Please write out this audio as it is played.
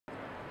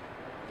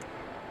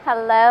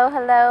Hello,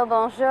 hello,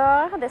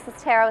 bonjour. This is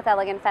Tara with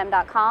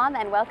elegantfemme.com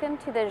and welcome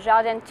to the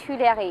Jardin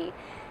Tuileries.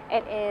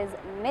 It is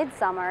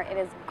midsummer, it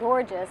is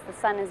gorgeous, the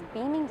sun is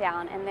beaming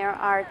down and there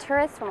are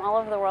tourists from all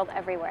over the world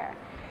everywhere.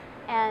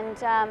 And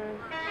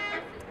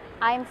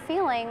I'm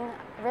feeling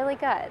really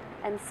good.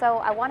 And so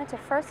I wanted to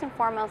first and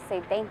foremost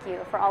say thank you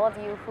for all of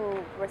you who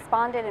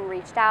responded and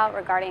reached out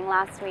regarding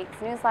last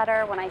week's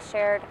newsletter when I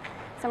shared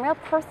some real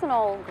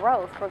personal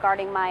growth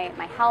regarding my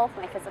health,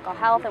 my physical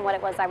health, and what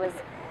it was I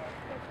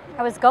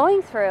was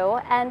going through.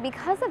 And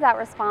because of that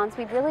response,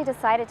 we really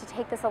decided to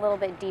take this a little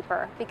bit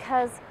deeper,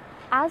 because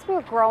as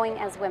we're growing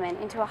as women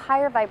into a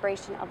higher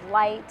vibration of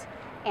light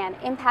and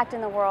impact in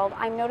the world,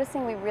 I'm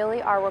noticing we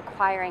really are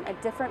requiring a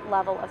different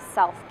level of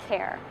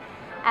self-care.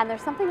 And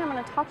there's something I'm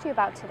going to talk to you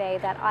about today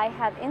that I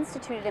have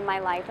instituted in my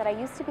life that I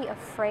used to be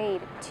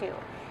afraid to.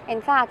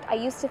 In fact, I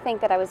used to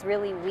think that I was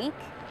really weak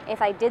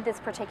if I did this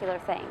particular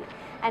thing.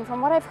 And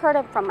from what I've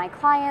heard from my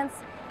clients,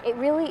 it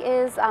really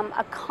is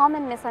a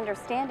common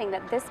misunderstanding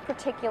that this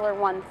particular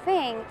one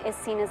thing is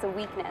seen as a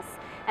weakness.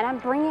 And I'm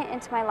bringing it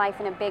into my life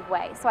in a big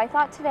way. So I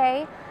thought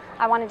today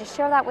I wanted to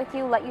share that with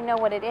you, let you know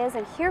what it is,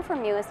 and hear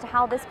from you as to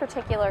how this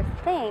particular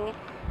thing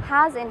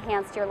has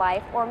enhanced your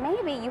life, or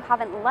maybe you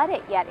haven't let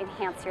it yet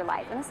enhance your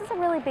life. And this is a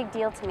really big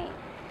deal to me.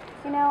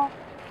 You know,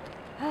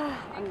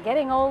 I'm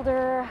getting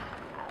older,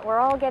 we're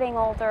all getting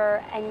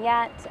older, and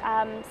yet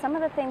some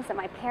of the things that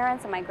my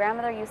parents and my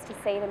grandmother used to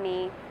say to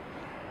me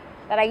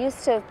that I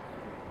used to,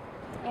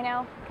 you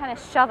know, kind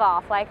of shove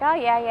off, like, oh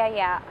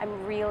yeah,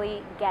 I'm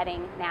really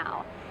getting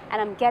now.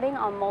 And I'm getting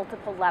on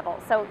multiple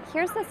levels. So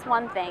here's this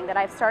one thing that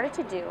I've started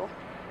to do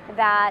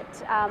that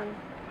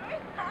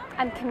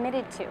I'm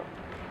committed to.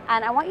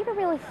 And I want you to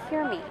really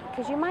hear me,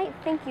 because you might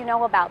think you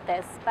know about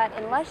this, but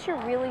unless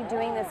you're really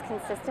doing this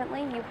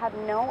consistently, you have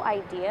no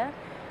idea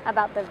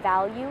about the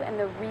value and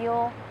the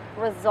real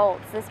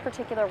results this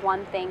particular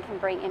one thing can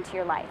bring into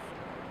your life.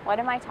 What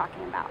am I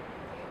talking about?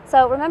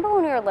 So remember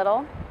when we were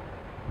little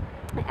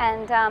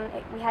and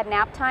we had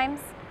nap times,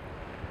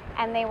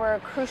 and they were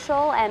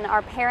crucial, and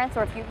our parents,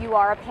 or if you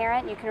are a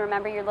parent, you can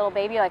remember your little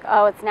baby, like,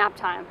 oh, it's nap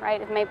time,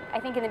 right? I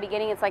think in the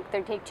beginning it's like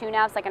they take two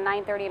naps, like a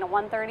 9:30 and a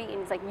 1:30,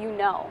 and it's like, you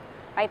know,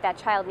 right, that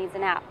child needs a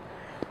nap.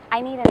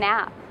 I need a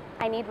nap.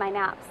 I need my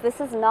naps.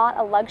 This is not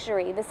a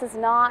luxury. This is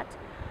not,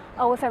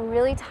 oh, if I'm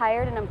really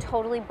tired and I'm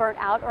totally burnt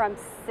out or I'm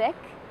sick,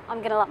 I'm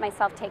going to let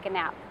myself take a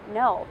nap.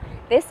 No,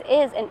 this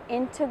is an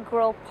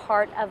integral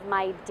part of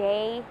my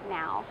day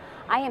now.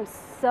 I am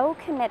so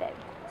committed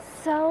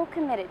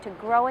to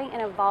growing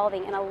and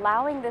evolving and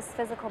allowing this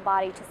physical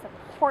body to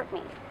support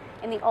me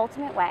in the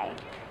ultimate way.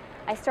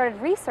 I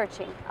started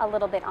researching a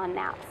little bit on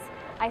naps.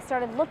 I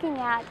started looking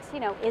at, you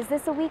know, is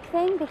this a weak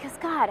thing? Because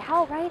God,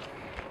 how, right?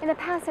 In the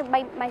past,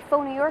 my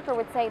faux New Yorker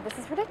would say, this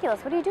is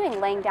ridiculous. What are you doing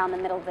laying down in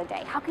the middle of the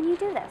day? How can you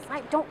do this?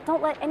 Right?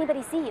 Don't let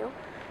anybody see you.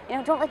 You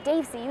know, don't let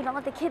Dave see you. Don't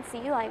let the kids see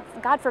you.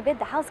 Like, God forbid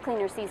the house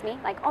cleaner sees me.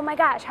 Like, oh my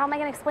gosh, how am I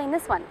going to explain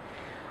this one?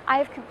 I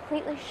have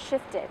completely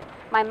shifted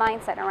my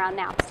mindset around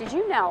naps. Did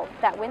you know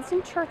that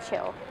Winston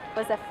Churchill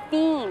was a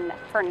fiend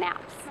for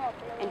naps?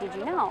 And did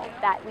you know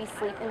that we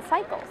sleep in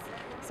cycles?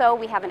 So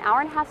we have an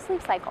hour and a half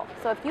sleep cycle.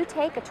 So if you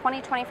take a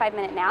 20-25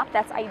 minute nap,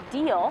 that's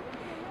ideal.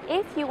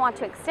 If you want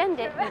to extend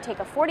it, you take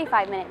a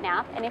 45-minute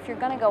nap, and if you're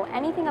going to go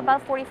anything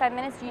above 45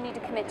 minutes, you need to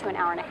commit to an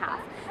hour and a half.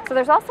 So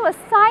there's also a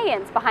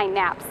science behind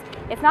naps.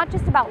 It's not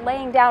just about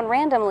laying down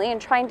randomly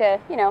and trying to,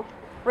 you know,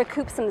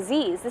 recoup some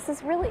Z's. This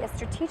is really a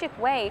strategic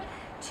way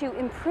to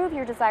improve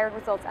your desired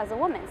results as a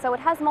woman. So it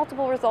has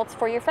multiple results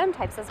for your femme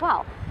types as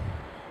well.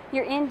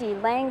 You're indie,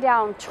 laying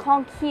down,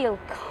 tranquille,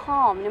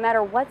 calm, no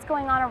matter what's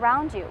going on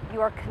around you.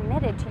 You are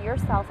committed to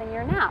yourself and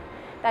your nap.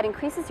 That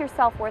increases your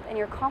self-worth and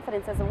your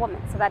confidence as a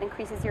woman, so that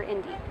increases your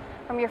indie.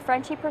 From your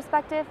Frenchie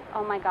perspective,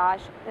 oh my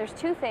gosh, there's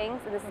two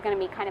things, and this is going to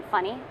be kind of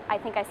funny. I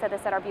think I said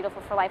this at our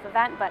Beautiful for Life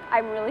event, but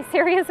I'm really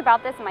serious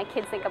about this, and my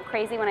kids think I'm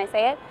crazy when I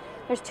say it.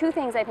 There's two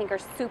things I think are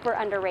super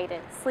underrated: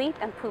 sleep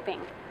and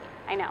pooping.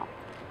 I know,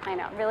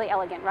 really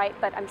elegant, right?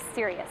 But I'm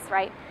serious,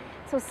 right?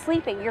 So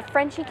sleeping, your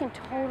Frenchie can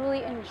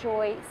totally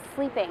enjoy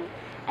sleeping,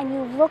 and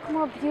you look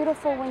more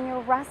beautiful when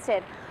you're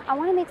rested. I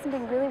want to make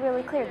something really,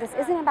 really clear. This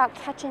isn't about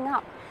catching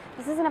up.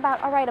 This isn't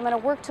about, all right, I'm going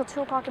to work till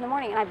 2 o'clock in the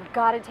morning and I've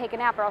got to take a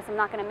nap or else I'm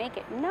not going to make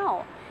it.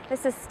 No,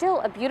 this is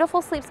still a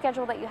beautiful sleep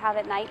schedule that you have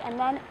at night, and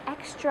then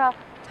extra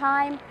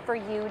time for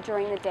you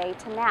during the day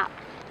to nap.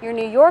 Your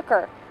New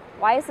Yorker,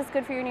 why is this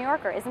good for your New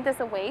Yorker? Isn't this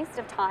a waste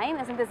of time?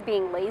 Isn't this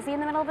being lazy in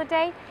the middle of the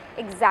day?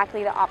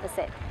 Exactly the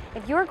opposite.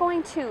 If you're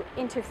going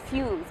into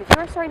fumes, if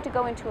you're starting to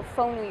go into a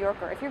faux New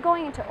Yorker, if you're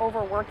going into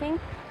overworking,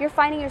 you're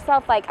finding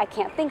yourself like, I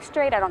can't think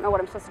straight, I don't know what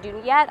I'm supposed to do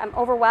yet, I'm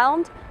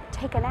overwhelmed,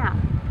 take a nap.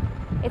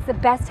 It's the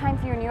best time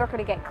for your New Yorker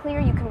to get clear.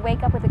 You can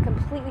wake up with a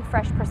completely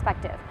fresh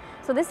perspective.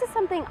 So this is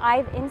something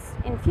I've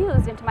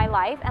infused into my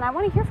life, and I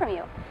want to hear from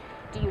you.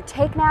 Do you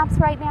take naps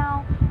right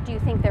now? Do you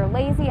think they're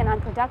lazy and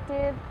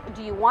unproductive?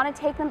 Do you want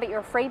to take them but you're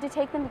afraid to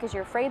take them because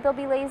you're afraid they'll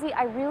be lazy?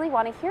 I really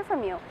want to hear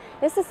from you.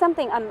 This is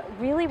something I'm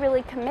really,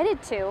 really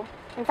committed to.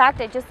 In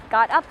fact, I just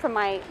got up from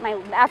my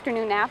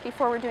afternoon nap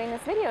before we're doing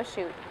this video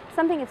shoot.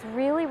 something that's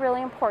really,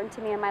 really important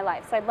to me in my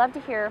life. So I'd love to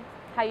hear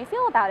how you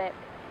feel about it.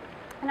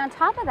 And on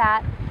top of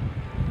that,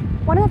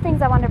 one of the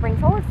things I wanted to bring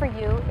forward for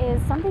you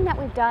is something that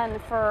we've done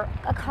for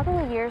a couple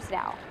of years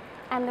now.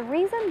 And the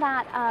reason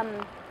that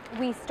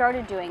we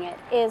started doing it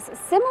is a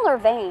similar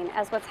vein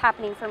as what's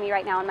happening for me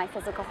right now in my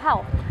physical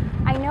health.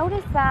 I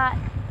noticed that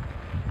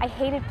I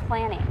hated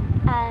planning,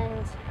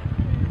 and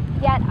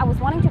yet I was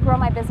wanting to grow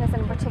my business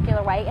in a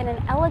particular way, in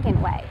an elegant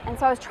way. And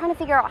so I was trying to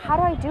figure out, how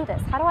do I do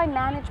this? How do I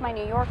manage my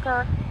New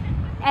Yorker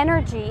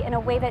energy in a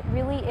way that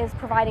really is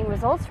providing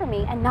results for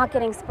me and not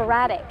getting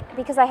sporadic,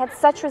 because I had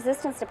such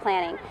resistance to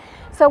planning.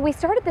 So we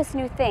started this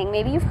new thing,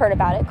 maybe you've heard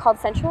about it, called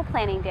Sensual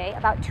Planning Day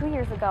about 2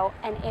 years ago,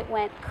 and it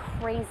went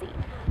crazy.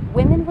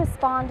 Women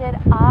responded,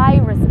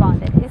 I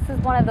responded. This is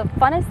one of the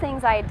funnest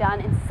things I had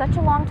done in such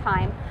a long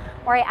time,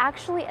 where I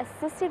actually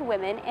assisted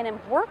women in a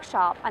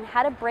workshop on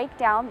how to break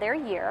down their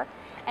year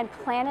and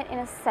plan it in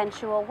a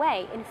sensual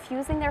way,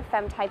 infusing their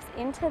fem types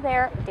into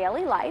their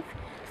daily life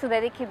so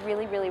that they could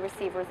really, really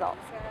receive results.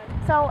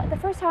 So the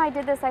first time I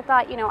did this, I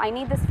thought, I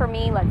need this for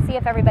me. Let's see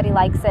if everybody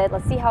likes it.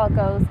 Let's see how it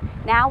goes.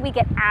 Now we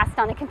get asked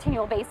on a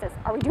continual basis,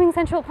 are we doing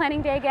Sensual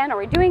Planning Day again? Are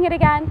we doing it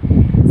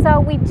again? So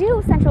we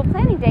do Sensual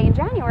Planning Day in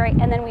January,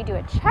 and then we do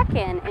a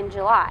check-in in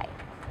July,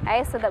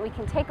 okay? So that we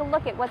can take a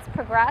look at what's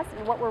progressed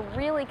and what we're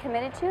really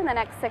committed to in the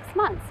next 6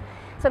 months.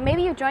 So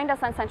maybe you've joined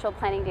us on Sensual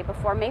Planning Day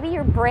before. Maybe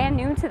you're brand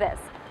new to this.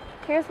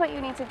 Here's what you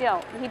need to do.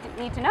 You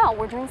need to know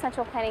we're doing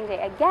Sensual Planning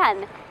Day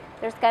again.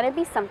 There's going to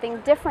be something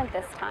different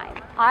this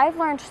time. I've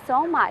learned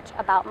so much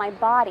about my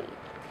body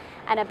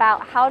and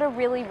about how to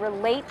really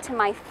relate to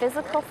my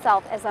physical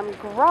self as I'm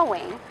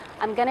growing.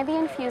 I'm going to be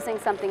infusing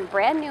something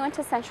brand new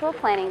into Sensual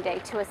Planning Day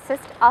to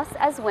assist us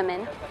as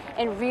women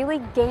in really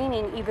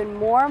gaining even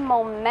more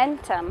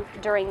momentum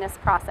during this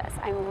process.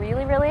 I'm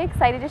really, really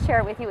excited to share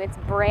it with you. It's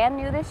brand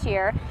new this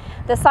year.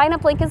 The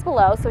sign-up link is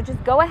below, so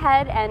just go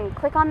ahead and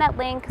click on that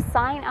link,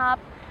 sign up.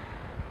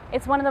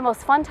 It's one of the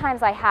most fun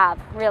times I have,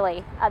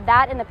 really.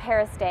 That and the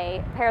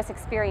Paris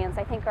experience,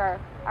 I think are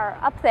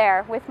up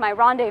there with my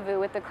rendezvous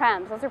with the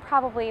Cremes. Those are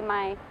probably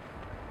my,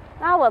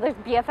 oh well, there's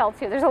BFL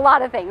too. There's a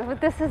lot of things,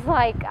 but this is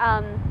like,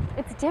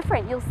 it's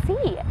different. You'll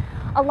see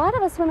a lot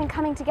of us women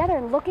coming together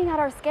and looking at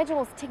our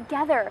schedules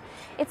together.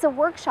 It's a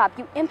workshop.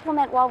 You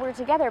implement while we're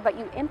together, but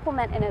you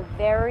implement in a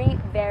very,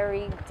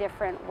 very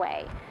different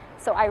way.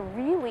 So I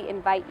really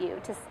invite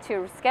you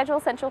to schedule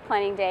Sensual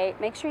Planning Day.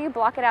 Make sure you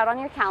block it out on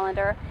your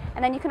calendar,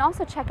 and then you can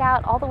also check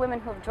out all the women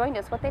who have joined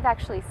us, what they've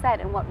actually said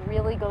and what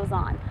really goes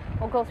on.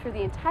 We'll go through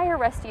the entire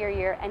rest of your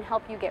year and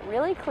help you get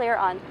really clear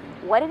on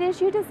what it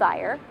is you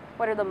desire,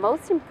 what are the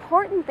most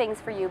important things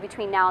for you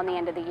between now and the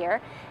end of the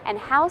year, and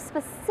how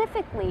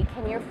specifically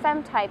can your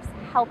fem types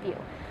help you.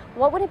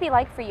 What would it be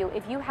like for you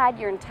if you had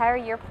your entire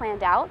year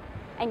planned out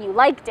and you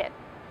liked it,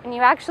 and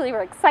you actually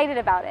were excited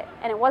about it,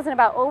 and it wasn't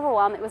about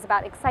overwhelm, it was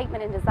about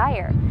excitement and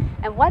desire?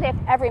 And what if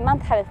every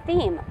month had a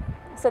theme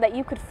so that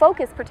you could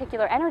focus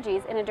particular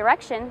energies in a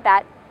direction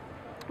that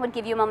would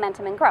give you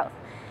momentum and growth?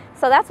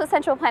 So that's what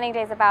Sensual Planning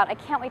Day is about. I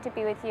can't wait to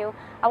be with you.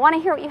 I want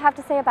to hear what you have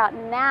to say about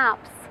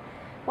naps.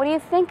 What do you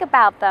think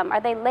about them?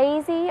 Are they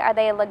lazy? Are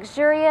they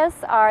luxurious?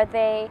 Are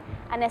they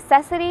a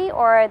necessity,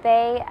 or are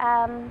they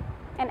an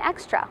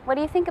extra? What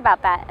do you think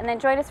about that? And then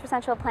join us for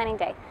Sensual Planning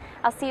Day.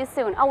 I'll see you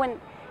soon. Oh, and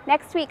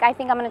next week, I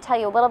think I'm going to tell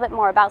you a little bit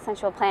more about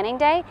Sensual Planning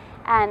Day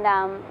and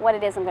what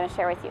it is I'm going to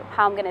share with you,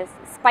 how I'm going to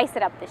spice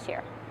it up this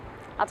year.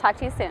 I'll talk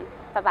to you soon.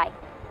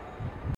 Bye-bye.